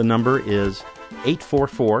 The number is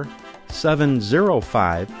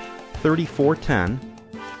 844-705-3410.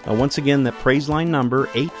 Once again, the Praise Line number,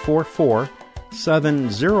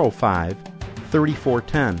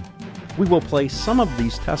 844-705-3410. We will play some of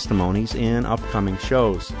these testimonies in upcoming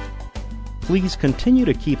shows. Please continue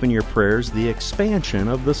to keep in your prayers the expansion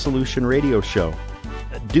of the Solution Radio Show.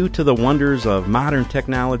 Due to the wonders of modern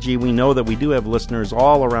technology, we know that we do have listeners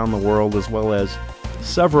all around the world, as well as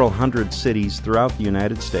several hundred cities throughout the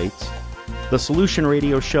United States. The Solution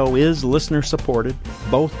Radio Show is listener-supported,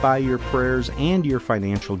 both by your prayers and your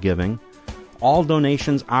financial giving. All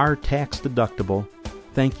donations are tax-deductible.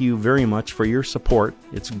 Thank you very much for your support.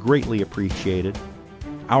 It's greatly appreciated.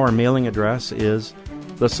 Our mailing address is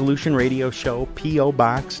The Solution Radio Show, P.O.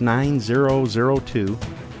 Box 9002,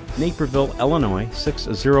 Naperville, Illinois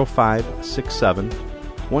 60567.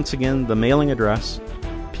 Once again, the mailing address,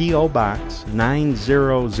 P.O. Box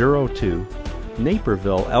 9002,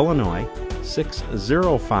 Naperville, Illinois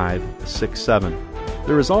 60567.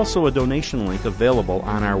 There is also a donation link available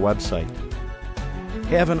on our website.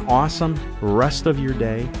 Have an awesome rest of your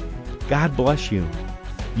day. God bless you.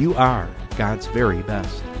 You are God's very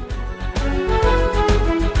best.